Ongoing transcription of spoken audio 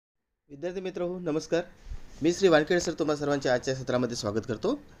विद्यार्थी मित्र हो, नमस्कार. मी श्री वानखेडे सर तुम्हा सर्वांचे आजच्या सत्रामध्ये स्वागत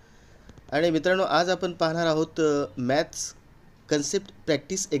करतो. आणि मित्रांनो, आज आपण पाहणार आहोत मॅथ्स कन्सेप्ट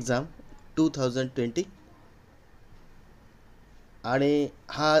प्रॅक्टिस एक्झाम 2020. आणि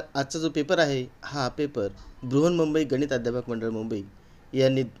हा आजचा जो पेपर आहे, हा पेपर बृहन्मुंबई गणित अध्यापक मंडळ मुंबई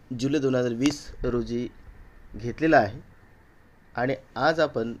यांनी जुलै 2020 रोजी घेतलेला आहे. आणि आज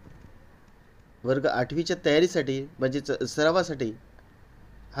आपण वर्ग 8वीच्या तयारीसाठी म्हणजेच सरावासाठी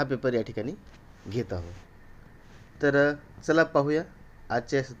हा पेपर या ठिकाणी घेत आहोत. तर चला पाहूया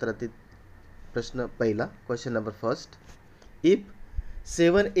आजच्या सत्रातील प्रश्न पहिला. Question number first. If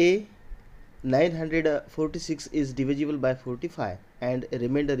 7a 946 is divisible by 45 and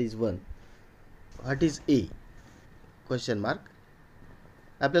reminder is 1, what is a? Question mark.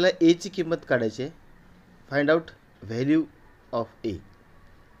 आपल्याला ए ची किंमत काढायची आहे. Find out value of A.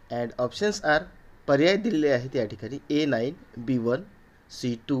 And options are, पर्याय दिलेले आहेत या ठिकाणी A9, B1,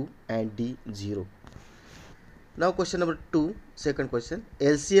 C2 and D0. Now question number 2, second question.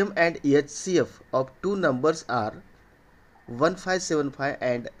 LCM and HCF of two numbers are 1575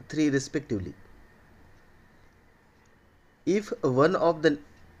 and 3 respectively. If one of the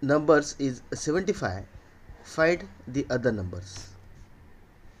numbers is 75, find the other numbers.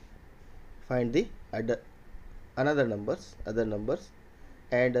 Find the other numbers.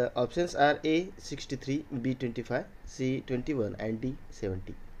 And options are A 63, B 25, C 21 and D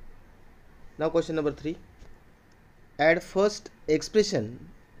 70. Now question number 3. Add first expression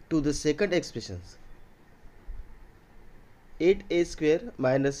to the second expressions. 8a square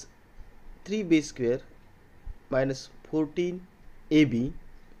minus 3b square minus 14ab,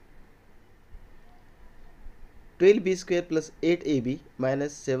 12b square plus 8ab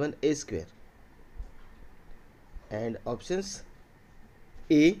minus 7a square. And options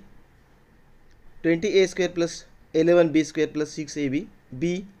A 20a square plus 11b square plus 6ab,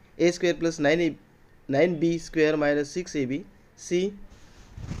 B a square plus 9b square minus 6ab, C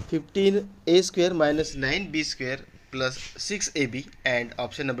 15a square minus 9b square plus 6ab, and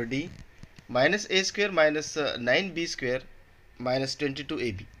option number D minus a square minus 9b square minus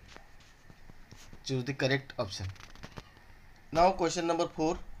 22ab. Choose the correct option. Now question number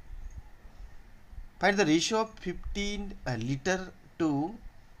 4. Find the ratio of 15 liter to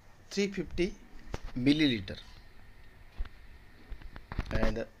 350 milliliter.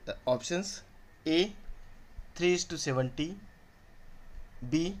 And the options: A 3:70,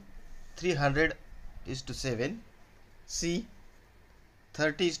 B 300:7, C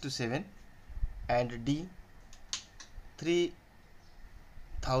 30:7, and D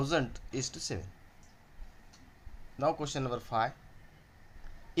 3000:7. Now question number 5.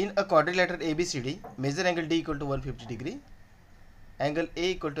 In a quadrilateral ABCD, measure angle D equal to 150 degree, angle A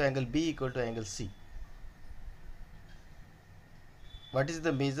equal to angle B equal to angle C. What is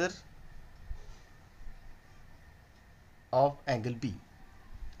the measure of angle B?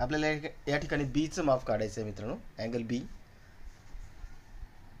 आपल्याला या ठिकाणी B चं माप काढायचं आहे मित्रांनो, angle B.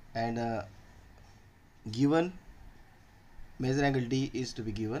 And given measure angle D is to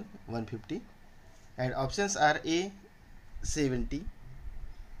be given 150, and options are A 70,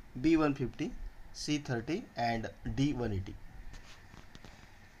 B 150, C 30, and D 180.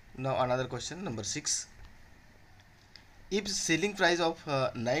 Now another question, number 6. If selling price of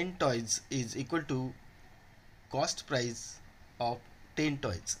 9 toys is equal to cost price of 10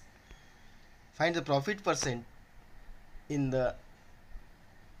 toys, find the profit percent in the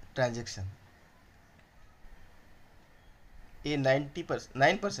transaction. A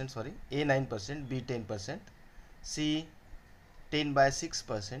 9%, sorry, A 9%, B 10%, C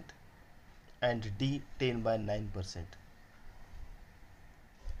 10/6%, and D 10/9%.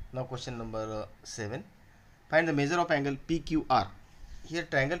 Now question number 7. Find the measure of angle PQR. Here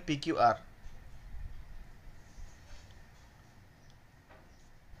triangle PQR,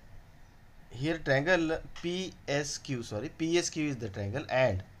 here triangle PSQ is the triangle,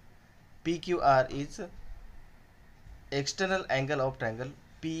 and PQR is external angle of triangle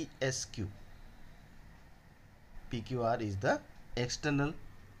PSQ. PQR is the external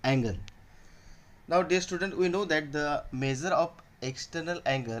angle. Now dear student, we know that the measure of external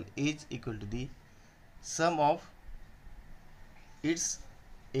angle is equal to the sum of its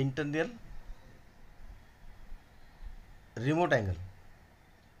internal remote angle.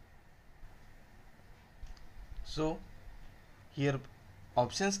 So here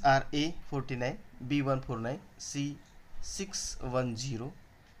options are A 49, B 149, C 61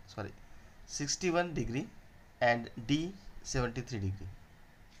 degree, and D 73 degree.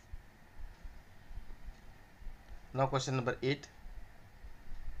 Now question number 8.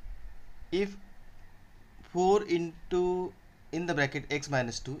 If 4 into in the bracket x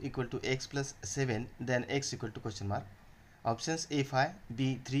minus 2 equal to x plus 7, then x equal to question mark. Options A 5,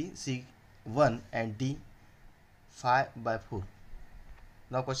 B 3, C 1 and D 5 by 4.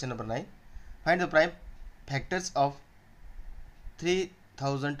 Now question number 9. Find the prime factors of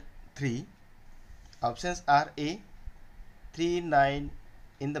 3003. Options are A 3, 9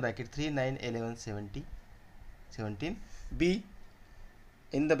 in the bracket 3, 9, 11, 17. B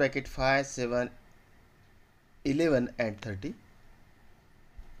in the bracket 5, 7, 11 and 30.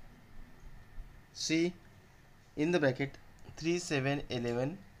 C in the bracket 3, 7,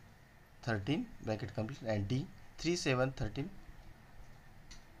 11, 13 bracket complete, and D 3, 7, 13,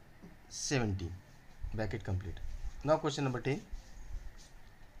 17 bracket complete. Now question number 10.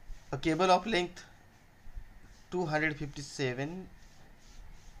 A cable of length 257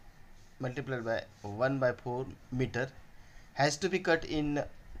 multiplied by 1 by 4 meter has to be cut in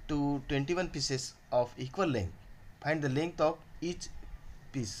to 21 pieces of equal length. Find the length of each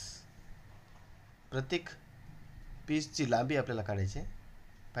piece. प्रत्येक पीसची लांबी आपल्याला काढायची आहे.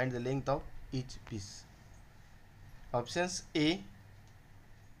 Find the length of each piece. Options A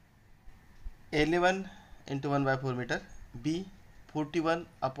 11 into 1 by 4 meter, B 41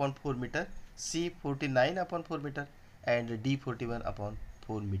 upon 4 meter, C 49 upon 4 meter and D 41 upon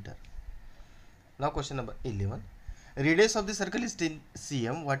 4 meter. Now question number 11. Radius of the circle is 10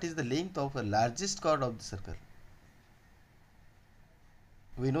 cm. What is the length of the largest chord of the circle?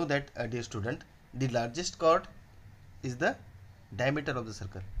 We know that, dear student, the largest chord is the diameter of the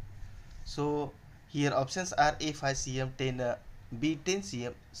circle. So here options are A 5 cm, 10 B 10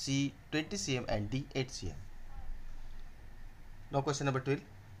 cm, C 20 cm and D 8 cm. Now question number 12.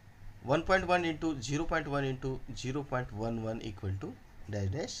 1.1 into 0.1 into 0.11 equal to dash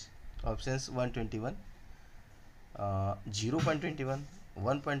dash. Options 121, 0.21,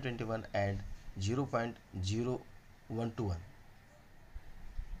 1.21 and 0.0121.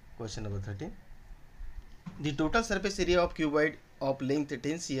 Question number 13. The total surface area of cuboid of length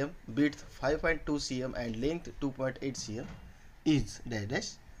 10 cm, width 5.2 cm and length 2.8 cm is dash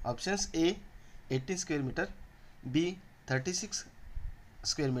dash. Options A 18 square meter, B 36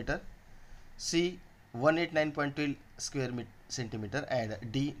 square meter, C 189.12 square centimeter and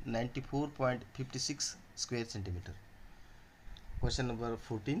D 94.56 square centimeter. Question number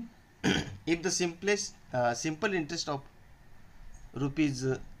 14. If the simple interest of rupees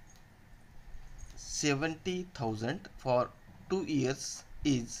 70,000 for 2 years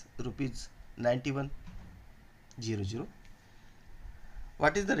is rupees 9100,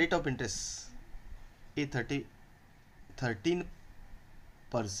 what is the rate of interest? A 13%,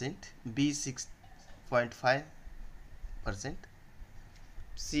 B 6.5%,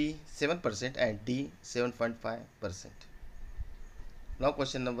 C 7% and D 7.5%. Now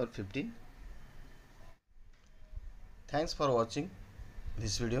question number 15. Thanks for watching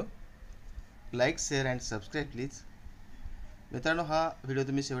this video. Like, share and subscribe please. मित्रांनो, हा video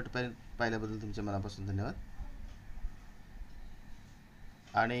तुम्ही शेवटपर्यंत पाहिल्याबद्दल तुमच्या मनापासून धन्यवाद.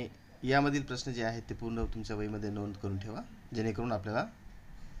 आणि यामधील प्रश्न जे आहेत ते पूर्ण तुमच्या वहीमध्ये नोंद करून ठेवा, जेणेकरून आपल्याला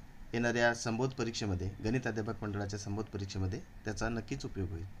येणाऱ्या संबोध परीक्षेमध्ये, गणित अध्यापक मंडळाच्या संबोध परीक्षेमध्ये त्याचा नक्कीच उपयोग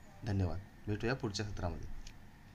होईल. धन्यवाद. भेटूया पुढच्या सत्रामध्ये.